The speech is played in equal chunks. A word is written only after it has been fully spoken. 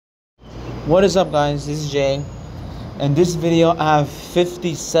What is up, guys? This is Jay. In this video I have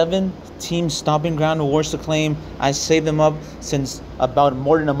 57 team stomping ground awards to claim. I saved them up since about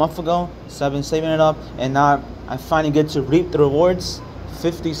more than a month ago, so I've been saving it up, and now I finally get to reap the rewards.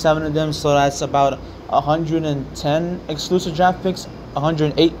 57 of them, so that's about 110 exclusive draft picks,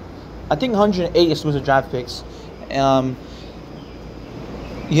 108, I think 108 exclusive draft picks. Yeah,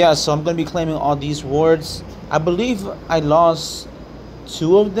 so I'm gonna be claiming all these rewards. I believe I lost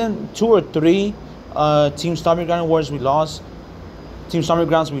two of them, two or three team stomping ground awards we lost. Team stomping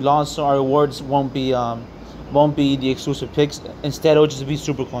grounds we lost, so our awards won't be the exclusive picks. Instead, it'll just be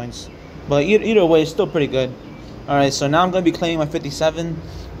super coins. But either way, it's still pretty good. All right, so now I'm gonna be claiming my 57,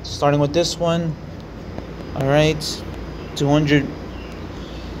 starting with this one. All right, 200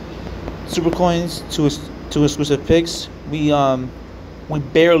 super coins, two exclusive picks. We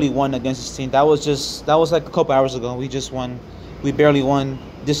barely won against this team. That was like a couple hours ago. We just won. We barely won.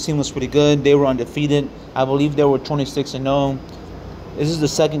 This team was pretty good. They were undefeated. I believe they were 26-0. This is the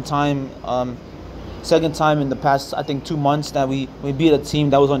second time in the past, I think, 2 months that we beat a team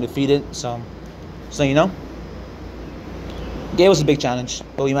that was undefeated. So you know, gave us a big challenge,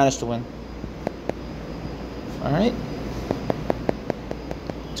 but we managed to win. All right,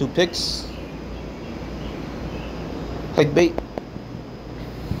 2 picks. Clickbait.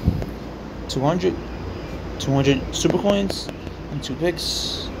 200 super coins and 2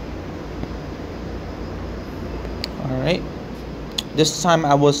 picks. All right, this time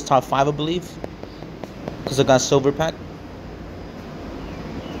I was top 5, I believe, because I got silver pack.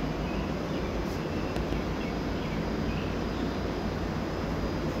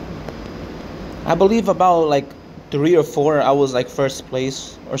 I believe about like 3 or 4 I was like first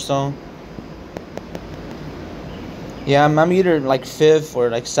place or so. Yeah, I'm either like 5th or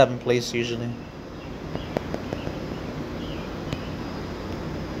like 7th place usually.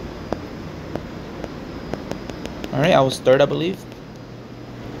 Alright, I was 3rd, I believe.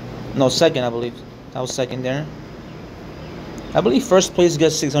 No, 2nd, I believe. I was 2nd there. I believe 1st place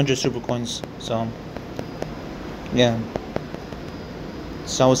gets 600 super coins. So, yeah.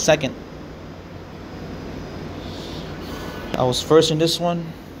 So I was 2nd. I was 1st in this one.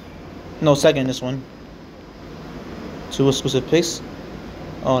 No, 2nd in this one. 2 exclusive picks.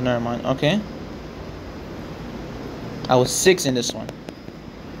 Oh, never mind. Okay. I was 6th in this one.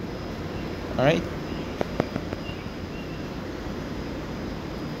 Alright.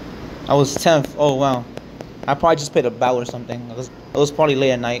 I was 10th. Oh, wow. I probably just played a battle or something. It was probably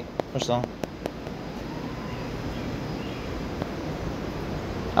late at night or so.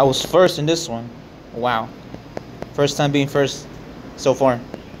 I was 1st in this one. Wow. First time being 1st so far.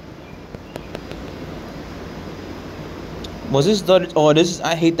 Was this the... Oh, this is...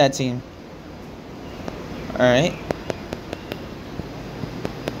 I hate that team. Alright.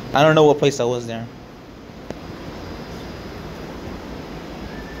 I don't know what place I was there.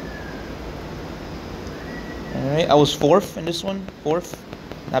 Alright, I was 4th in this one. 4th.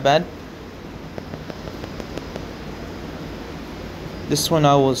 Not bad. This one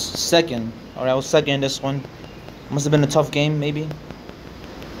I was 2nd. Alright, I was 2nd in this one. Must have been a tough game, maybe.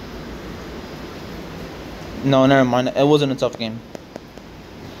 No, never mind. It wasn't a tough game.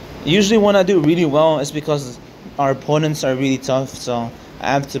 Usually when I do really well, it's because our opponents are really tough. So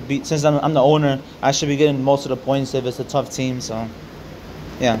I have to beat. Since I'm the owner, I should be getting most of the points if it's a tough team. So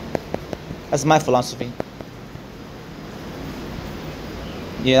yeah, that's my philosophy.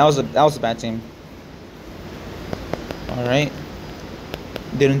 Yeah, that was a bad team. All right,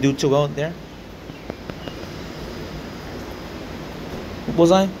 didn't do too well there. What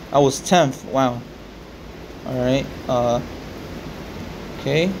was I? I was 10th. Wow. Alright,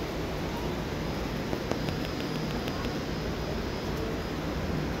 okay.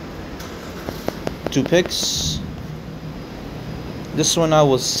 Two picks. This one I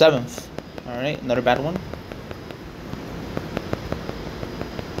was 7th. Alright, another bad one.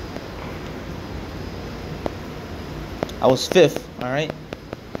 I was 5th. Alright.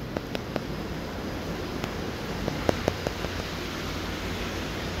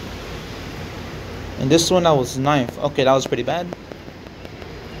 And this one I was 9th. Okay, that was pretty bad.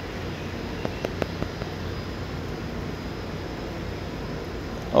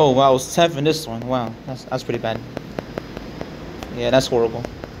 Oh wow, I was 10th in this one. Wow, that's pretty bad. Yeah, that's horrible.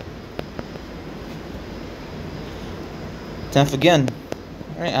 10th again.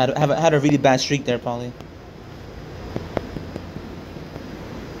 Alright, I had a really bad streak there probably.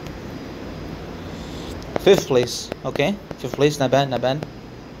 Fifth place. Okay, 5th place, not bad, not bad.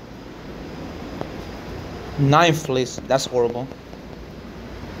 9th place. That's horrible.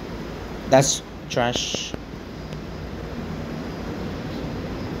 That's trash.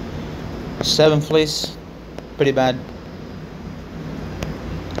 Seventh place, pretty bad.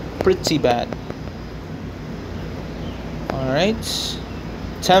 Pretty bad. Alright.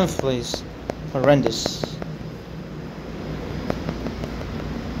 10th place, horrendous.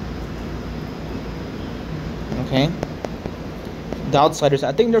 Okay. The Outsiders,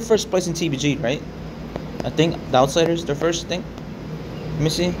 I think they're first place in TBG, right? I think the Outsiders, they're first, I think. Let me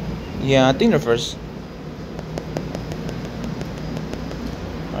see. Yeah, I think they're first.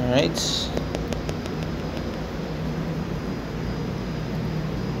 Alright.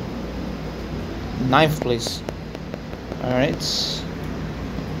 Ninth place. Alright.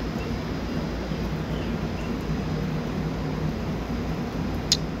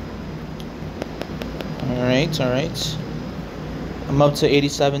 Alright. I'm up to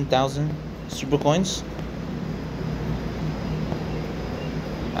 87,000 super coins.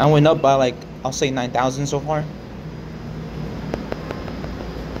 I went up by like, I'll say 9,000 so far.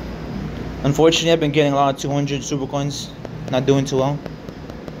 Unfortunately, I've been getting a lot of 200 super coins. Not doing too well.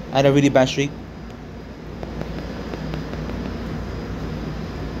 I had a really bad streak.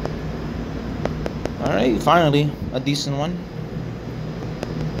 Alright, finally, a decent one.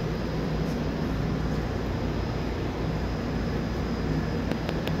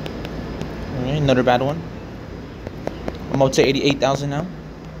 Alright, another bad one. I'm up to 88,000 now.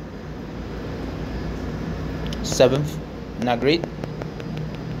 7th, not great.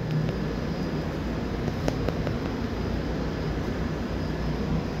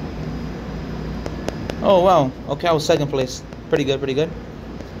 Oh wow, okay, I was 2nd place. Pretty good, pretty good.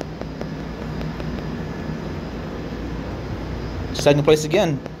 2nd place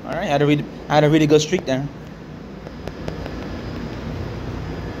again. Alright, I had a really good streak there.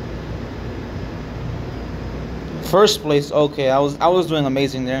 First place, okay, I was doing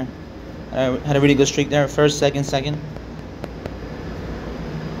amazing there. I had a really good streak there. First, second.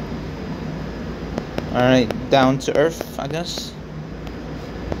 Alright, down to earth, I guess.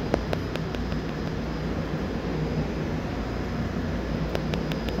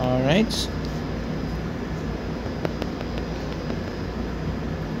 Alright.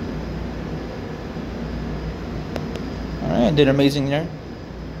 Alright, I did amazing there.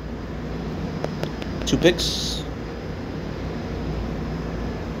 2 picks.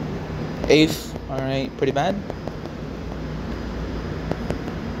 8th, alright, pretty bad.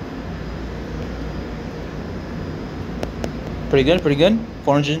 Pretty good.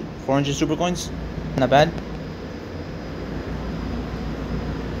 400 super coins, not bad.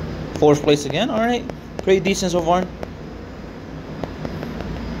 4th place again, alright, pretty decent so far.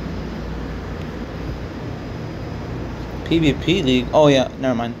 PvP League, oh yeah,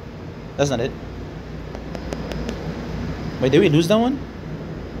 never mind. That's not it. Wait, did we lose that one?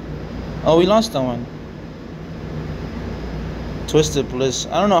 Oh, we lost that one. Twisted Bliss.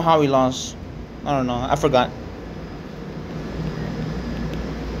 I don't know how we lost. I don't know. I forgot.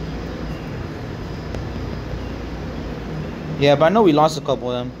 Yeah, but I know we lost a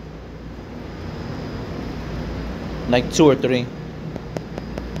couple of them. Like 2 or 3.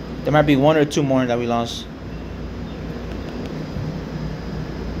 There might be 1 or 2 more that we lost.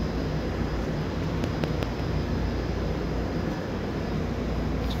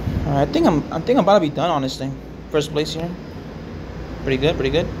 I think I'm about to be done, honestly. First place here. Pretty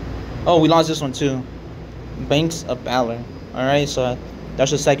good. Oh, we lost this one too. Banks of Valor. Alright, so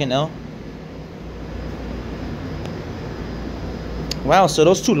that's the 2nd L. Wow, so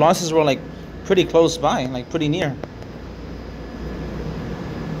those 2 losses were like pretty close by, like pretty near.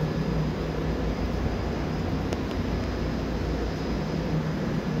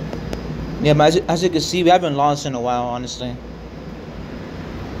 Yeah, but as you can see, we haven't lost in a while, honestly.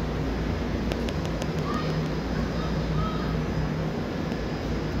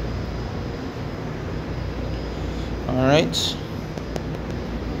 Alright.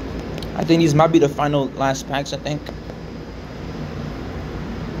 I think these might be the last packs, I think.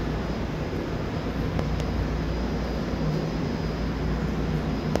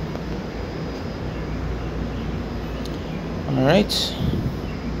 Alright.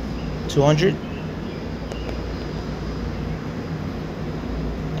 200.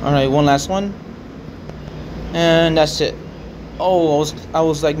 Alright, one last one. And that's it. Oh, I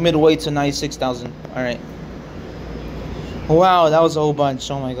was like midway to 96,000. Alright. Wow, that was a whole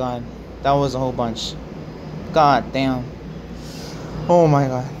bunch. Oh my god. That was a whole bunch. God damn. Oh my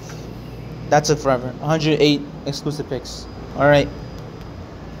god. That took forever. 108 exclusive picks. Alright.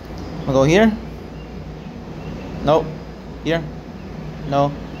 I'll go here. Nope. Here.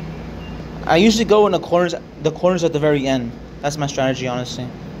 No. I usually go in the corners at the very end. That's my strategy, honestly.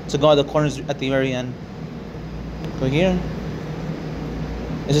 To go at the corners at the very end. Go here.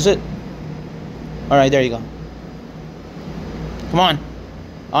 Is this it? All right, there you go. Come on,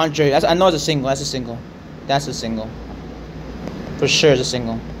 Andre. I know it's a single. That's a single. That's a single. For sure, it's a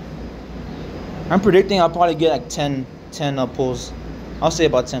single. I'm predicting I'll probably get like 10 pulls. I'll say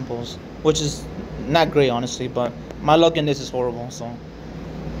about 10 pulls, which is not great, honestly, but my luck in this is horrible, so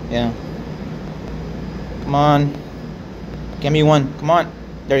yeah. Come on. Give me one. Come on.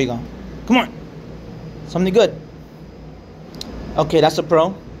 There you go. Come on. Something good. Okay, that's a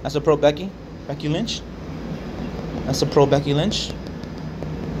pro. That's a pro Becky. Becky Lynch. That's a pro Becky Lynch.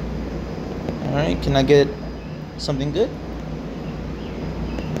 Alright, can I get something good?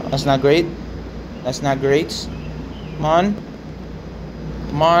 That's not great. That's not great. Come on.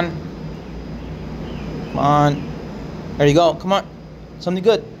 Come on. Come on. There you go. Come on. Something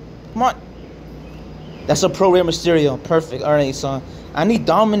good. Come on. That's a pro Rey Mysterio. Perfect. Alright, so I need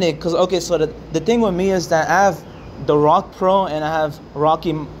Dominic. Because, okay, so the thing with me is that I have The Rock Pro and I have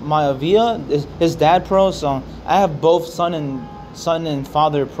Rocky Maivia, his dad Pro. So I have both son and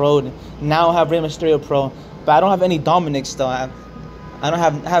father Pro. Now I have Rey Mysterio Pro. But I don't have any Dominics, though. I don't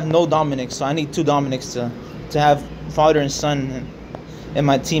have no Dominics. So I need 2 Dominics to have father and son in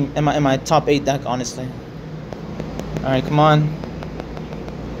my team, in my top 8 deck, honestly. Alright, come on.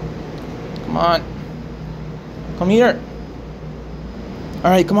 Come on. Come here.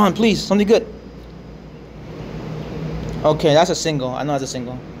 Alright, come on, please. Something good. Okay, that's a single. I know that's a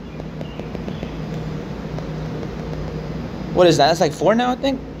single. What is that? That's like 4 now, I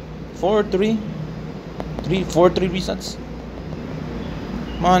think. 4, 3. 4, 3 resets.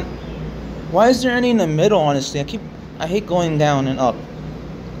 Come on. Why is there any in the middle, honestly? I hate going down and up.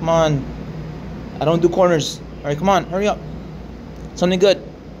 Come on. I don't do corners. Alright, come on. Hurry up. Something good.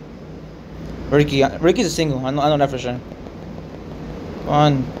 Ricky's a single. I know that for sure. Come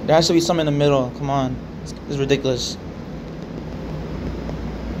on. There has to be something in the middle. Come on. This is ridiculous.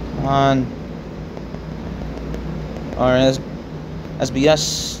 Come on. Alright,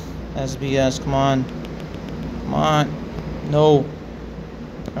 SBS. SBS. Come on. Come on. No.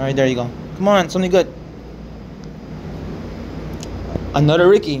 Alright, there you go. Come on. Something good. Another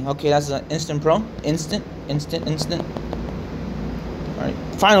Ricky. Okay, that's an instant pro. Instant. Alright.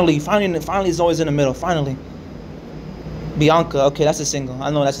 Finally, it's always in the middle. Finally. Bianca. Okay, that's a single. I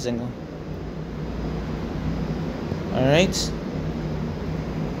know that's a single. Alright.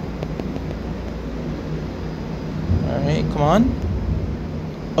 Alright, come on.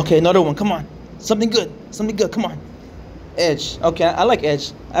 Okay, another one. Come on. Something good. Something good. Come on. Edge. Okay, I like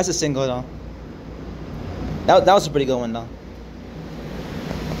Edge. That's a single, though. That was a pretty good one, though.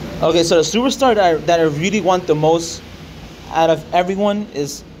 Okay, so the superstar that I really want the most out of everyone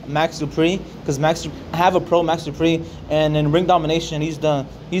is Max Dupree, because I have a pro Max Dupree, and in Ring Domination he's the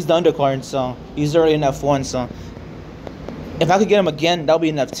undercard, so he's already in F1. So if I could get him again, that'll be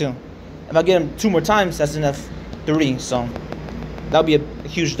in F2. If I get him 2 more times, that's in F3. So that'll be a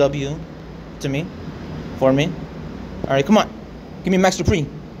huge W to me, for me. All right, come on, give me Max Dupree.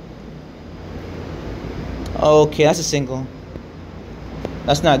 Okay, that's a single.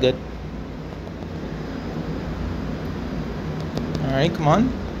 That's not good. Alright, come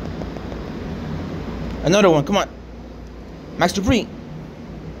on. Another one, come on. Max Dupree.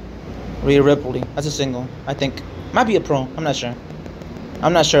 Rhea Ripley. That's a single, I think. Might be a pro. I'm not sure.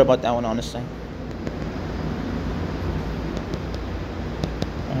 I'm not sure about that one, honestly.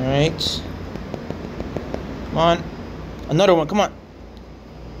 Alright. Come on. Another one, come on.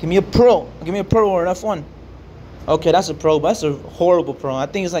 Give me a pro. Give me a pro or an F1. Okay, that's a pro, but that's a horrible pro. I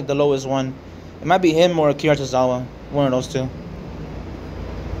think it's like the lowest one. It might be him or Akira Tozawa. One of those 2.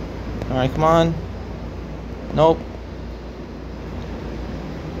 Alright, come on. Nope.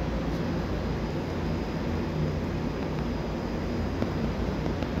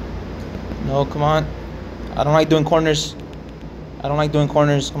 No, come on. I don't like doing corners. I don't like doing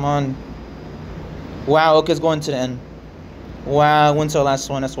corners. Come on. Wow, okay, it's going to the end. Wow, went to the last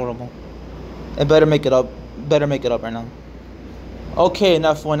one. That's horrible. It better make it up. Better make it up right now. Okay,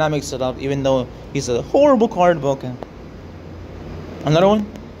 enough one. That makes it up, even though he's a horrible card, but okay. Another one?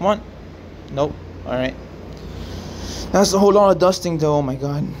 Come on. Nope. Alright. That's a whole lot of dusting, though. Oh my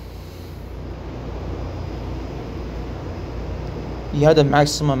god. You had the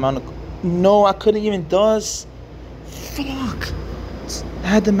maximum amount of... No, I couldn't even dust. Fuck. I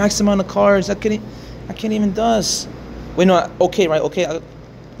had the maximum amount of cards. I can't even dust. Wait, no. Okay, right. Okay.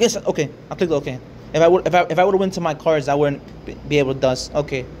 Yes. Okay. I'll click the okay. If I would have went to my cards, I wouldn't be able to dust.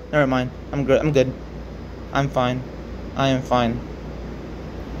 Okay, never mind. I'm good. I'm fine. I am fine.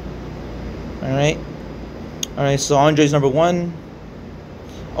 All right. So Andre's number 1.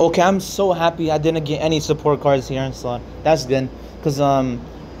 Okay, I'm so happy I didn't get any support cards here, so that's good. Cause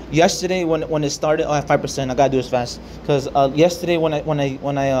Yesterday when it started, oh, at 5%, I gotta do this fast. Cause yesterday when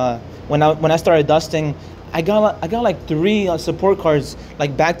I started dusting, I got like three support cards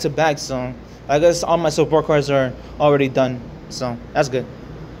like back to back. So I guess all my support cards are already done. So that's good.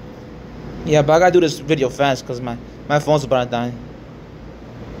 Yeah, but I gotta do this video fast cause my phone's about to die.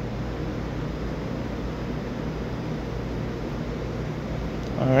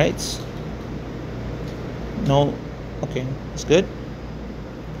 All right. No. Okay, that's good.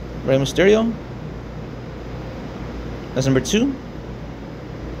 Rey Mysterio. That's number 2.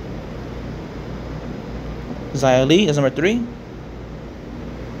 Xia Li is number 3.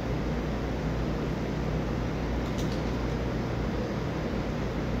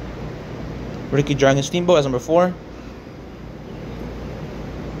 Ricky Dragon Steamboat as number 4.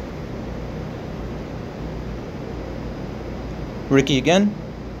 Ricky again.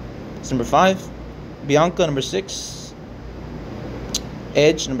 It's number 5. Bianca number 6.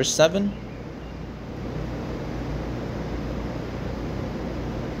 Edge number 7.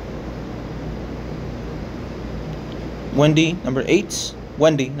 Wendy number 8.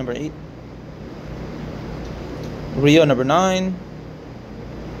 Wendy number 8. Rio number 9.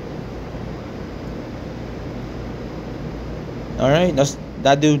 Alright, that's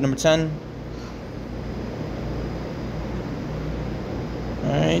that dude number 10.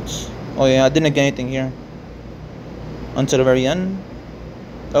 Alright. Oh yeah, I didn't get anything here until the very end.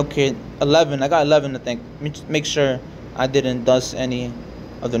 Okay, 11. I got 11, I think. Make sure I didn't dust any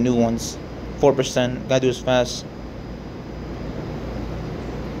of the new ones. 4%. Gotta do this fast.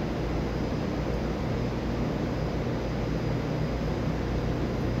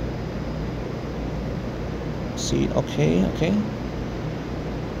 See, okay.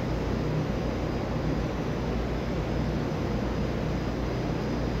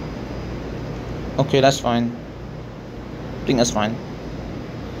 Okay, that's fine. I think that's fine.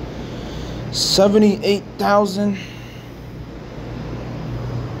 78,000.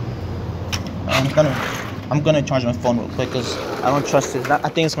 I'm gonna charge my phone real quick because I don't trust it. I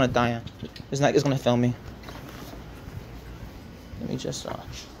think it's gonna die. It's gonna fail me. Let me just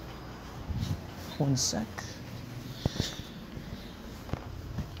 1 sec.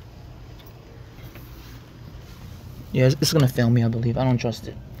 Yeah, it's gonna fail me, I believe. I don't trust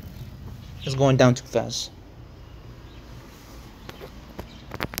it. It's going down too fast.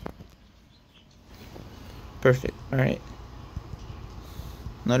 Perfect. Alright.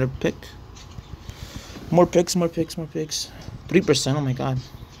 Another pick. More picks. 3%. Oh my god.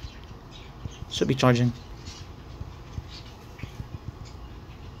 Should be charging.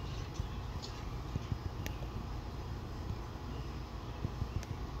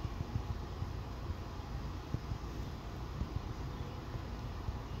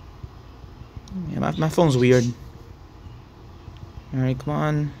 Yeah, my phone's weird. Alright, come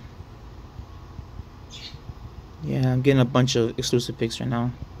on. Yeah, I'm getting a bunch of exclusive picks right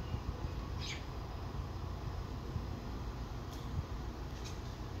now.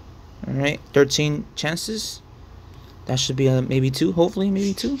 Alright, 13 chances. That should be maybe 2, hopefully,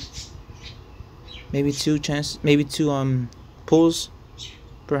 maybe 2. Maybe 2 chances, maybe 2 pulls,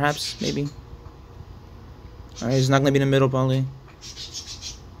 perhaps, maybe. Alright, it's not gonna be in the middle probably.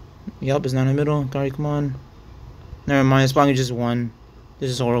 Yup, it's not in the middle. Alright, come on. Never mind, it's probably just 1.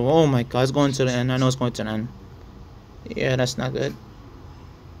 This is horrible. Oh my god, it's going to the end. I know it's going to the end. Yeah, that's not good.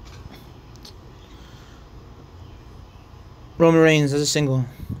 Roman Reigns as a single.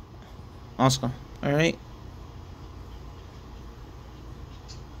 Oscar. Alright.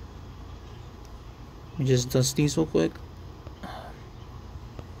 Let me just dust these real quick.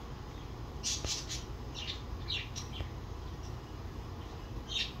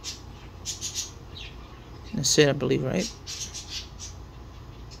 That's it, I believe, right?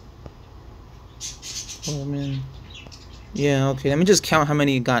 Oh man. Yeah, okay. Let me just count how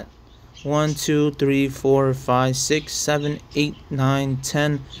many you got. 1, 2, 3, 4, 5, 6, 7, 8, 9,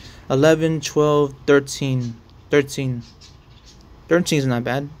 10, 11, 12, 13. 13. 13 is not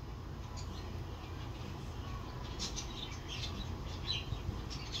bad.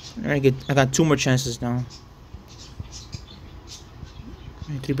 Alright, I got 2 more chances now.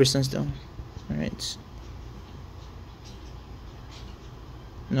 Alright, 3% still. Alright.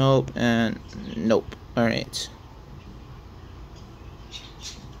 Nope, and nope. Alright.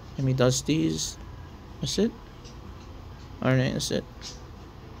 Let me dust these. That's it? Alright, that's it.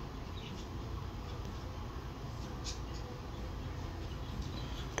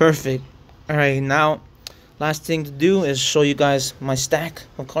 Perfect. Alright, now last thing to do is show you guys my stack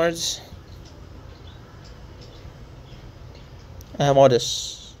of cards. I have all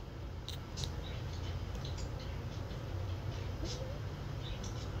this.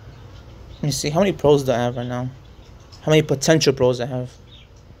 Let me see. How many pros do I have right now? How many potential pros I have?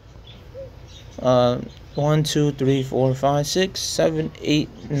 1, 2, 3, 4, 5, 6, 7, 8,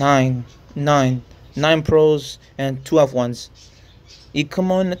 9. 9 pros and 2 F1s.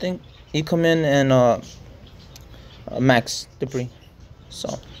 Ecomon, I think. Ecomon and Max Debris.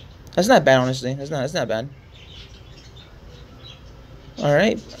 So that's not bad, honestly. That's not bad. All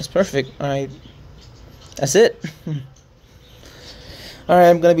right, that's perfect. All right, that's it. All right,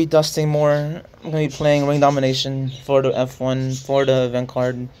 I'm gonna be dusting more. I'm gonna be playing Ring Domination for the F1 for the event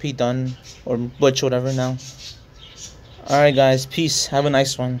card. Pete Dunne or Butch, whatever now. All right, guys, peace. Have a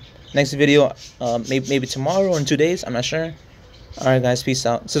nice one. Next video, maybe tomorrow or in 2 days. I'm not sure. All right, guys, peace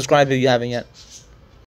out. Subscribe if you haven't yet.